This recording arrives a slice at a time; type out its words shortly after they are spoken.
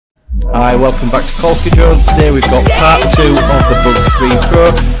Hi, welcome back to Kolsky Drones. Today we've got part 2 of the Bugs 3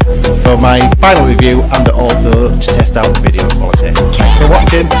 Pro for my final review and also to test out the video quality. Thanks for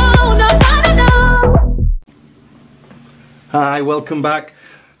watching. Hi, welcome back.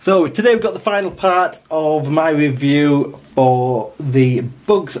 So today we've got the final part of my review for the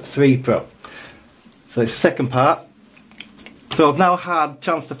Bugs 3 Pro. So it's the second part. So I've now had a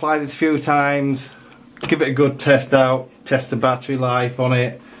chance to fly this a few times, give it a good test out, test the battery life on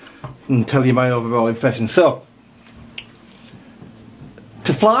it, and tell you my overall impression. So,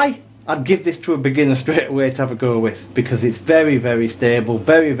 to fly, I'd give this to a beginner straight away to have a go with, because it's very, very stable,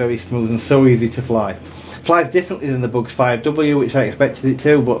 very, very smooth and so easy to fly. Flies differently than the Bugs 5W, which I expected it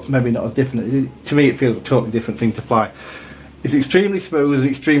to, but maybe not as different. To me it feels a totally different thing to fly. It's extremely smooth,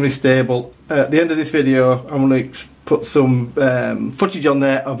 extremely stable. At the end of this video I'm going to put some footage on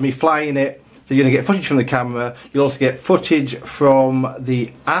there of me flying it. So you're going to get footage from the camera, you'll also get footage from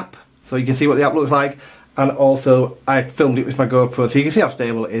the app, so you can see what the app looks like, and also I filmed it with my GoPro, so you can see how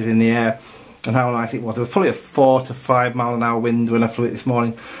stable it is in the air and how nice it was. There was probably a 4 to 5 mile an hour wind when I flew it this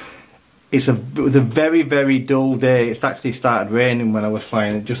morning. It was a very, very dull day. It's actually started raining when I was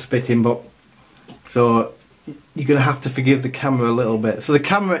flying it, just spitting, but so you're going to have to forgive the camera a little bit. So the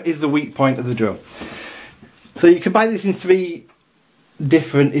camera is the weak point of the drone. So you can buy this in 3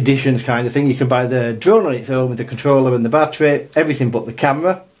 different editions kind of thing. You can buy the drone on its own with the controller and the battery, everything but the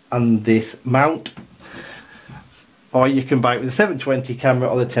camera and this mount, or you can buy it with a 720 camera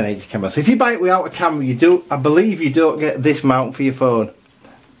or the 1080 camera. So if you buy it without a camera, I believe you don't get this mount for your phone.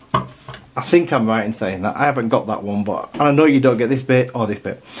 I think I'm right in saying that. I haven't got that one, but I know you don't get this bit or this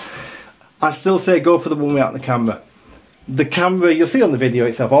bit. I'd still say go for the one without the camera. The camera, you'll see on the video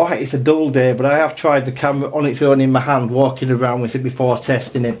itself, oh, it's a dull day, but I have tried the camera on its own in my hand, walking around with it before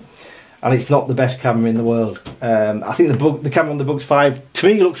testing it, and it's not the best camera in the world. I think the camera on the Bugs 5, to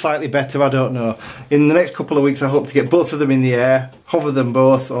me, looks slightly better, I don't know. In the next couple of weeks I hope to get both of them in the air, hover them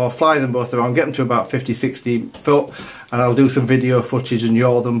both, or fly them both around, get them to about 50-60 foot, and I'll do some video footage and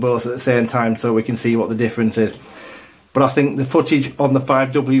yaw them both at the same time so we can see what the difference is. But I think the footage on the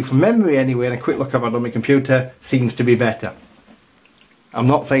 5W, from memory anyway, and a quick look I've had on my computer, seems to be better. I'm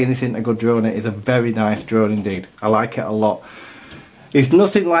not saying this isn't a good drone, it is a very nice drone indeed. I like it a lot. It's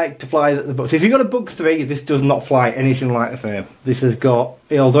nothing like to fly the Bugs. If you've got a Bug 3, this does not fly anything like the same. This has got,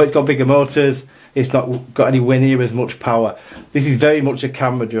 although it's got bigger motors, it's not got anywhere near as much power. This is very much a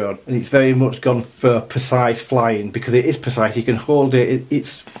camera drone, and it's very much gone for precise flying, because it is precise, you can hold it,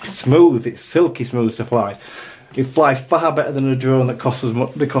 it's smooth, it's silky smooth to fly. It flies far better than a drone that costs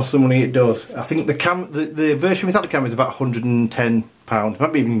the money it does. I think the version without the camera is about £110.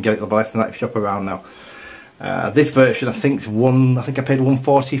 Maybe even get it for less than that if you shop around now. This version I think I paid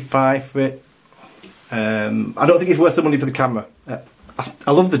 £145 for it. I don't think it's worth the money for the camera.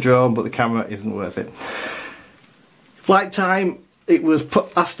 I love the drone, but the camera isn't worth it. Flight time, it was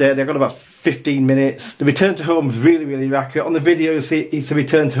I stayed there, I got about 15 minutes. The return to home was really, really accurate. On the video you see it's a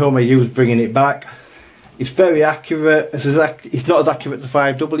return to home I used bringing it back. It's very accurate. It's not as accurate as the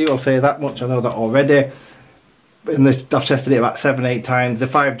 5W, I'll say that much, I know that already. And I've tested it about 7-8 times. The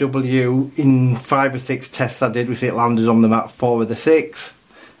 5W, in 5 or 6 tests I did with it, landed on the mat 4 of the 6.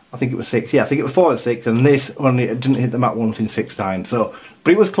 I think it was 6, yeah, I think it was 4 of 6, and this only didn't hit the mat once in 6 times. So,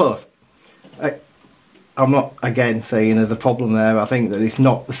 but it was close. I'm not, again, saying there's a problem there. I think that it's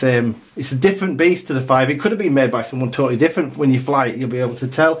not the same. It's a different beast to the 5. It could have been made by someone totally different. When you fly it, you'll be able to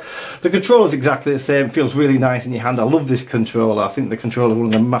tell. The controller's exactly the same. It feels really nice in your hand. I love this controller. I think the controller is one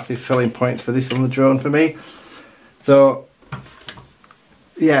of the massive selling points for this on the drone for me. So,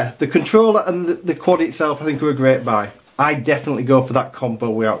 yeah, the controller and the quad itself I think are a great buy. I definitely go for that combo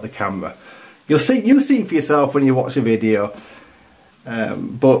without the camera. You see for yourself when you watch the video.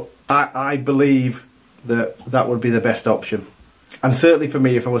 But I believe that would be the best option, and certainly for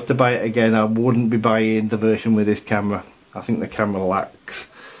me, if I was to buy it again, I wouldn't be buying the version with this camera. I think the camera lacks.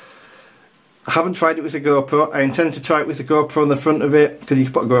 I haven't tried it with the GoPro. I intend to try it with the GoPro on the front of it, because you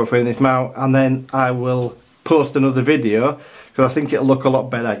can put a GoPro in this mount, and then I will post another video, because I think it'll look a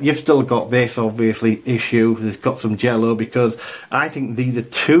lot better. You've still got this obviously issue, it's got some jello, because I think these are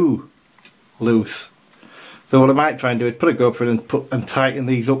too loose. So what I might try and do is put a GoPro in and tighten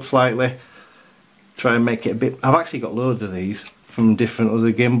these up slightly. Try and make it a bit. I've actually got loads of these from different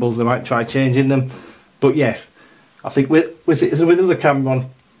other gimbals. I might try changing them, but yes, I think with the camera on,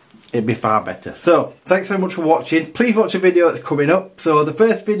 it'd be far better. So thanks very much for watching. Please watch a video that's coming up. So the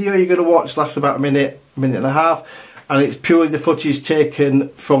first video you're going to watch lasts about a minute and a half, and it's purely the footage taken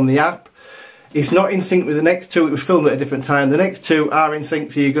from the app. It's not in sync with the next 2. It was filmed at a different time. The next 2 are in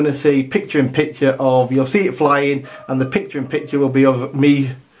sync, so you're going to see picture in picture of, you'll see it flying, and the picture in picture will be of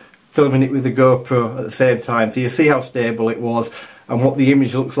me filming it with the GoPro at the same time, so you see how stable it was and what the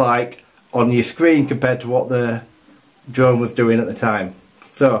image looks like on your screen compared to what the drone was doing at the time.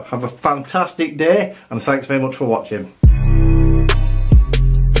 So have a fantastic day and thanks very much for watching.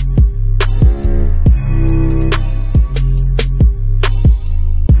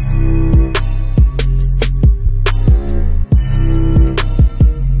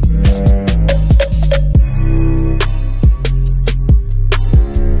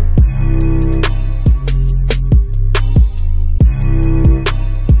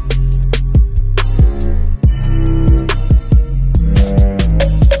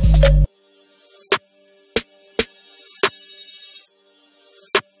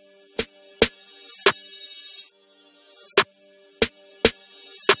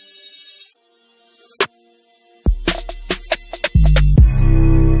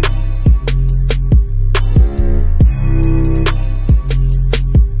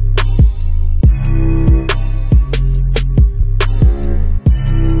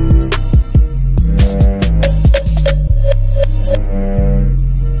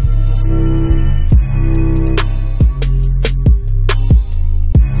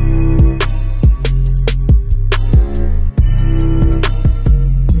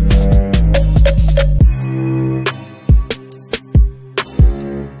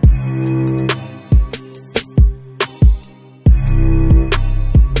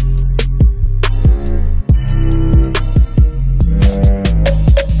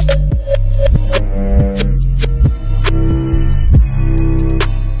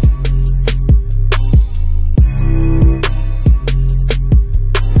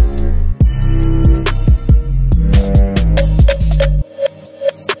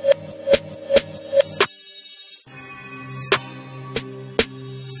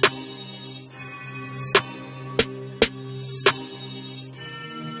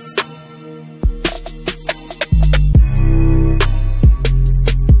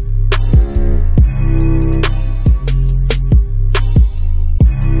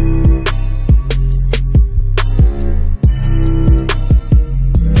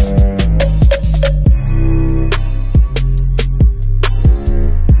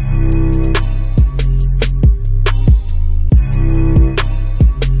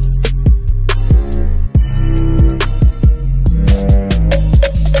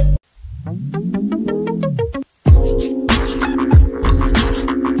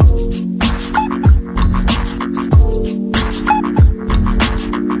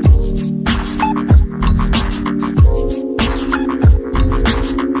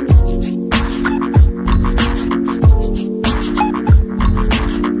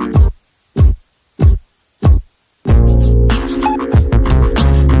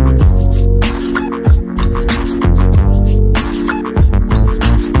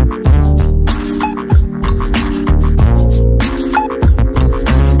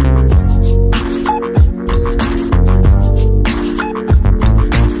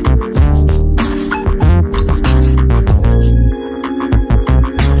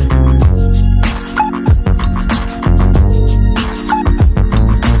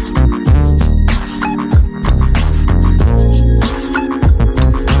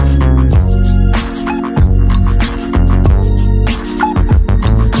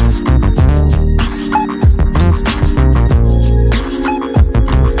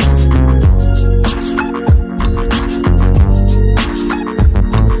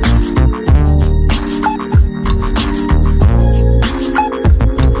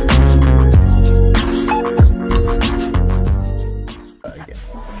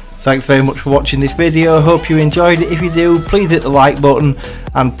 Thanks very much for watching this video. Hope you enjoyed it. If you do, please hit the like button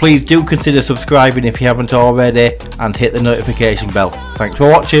and please do consider subscribing if you haven't already, and hit the notification bell. Thanks for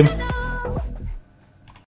watching.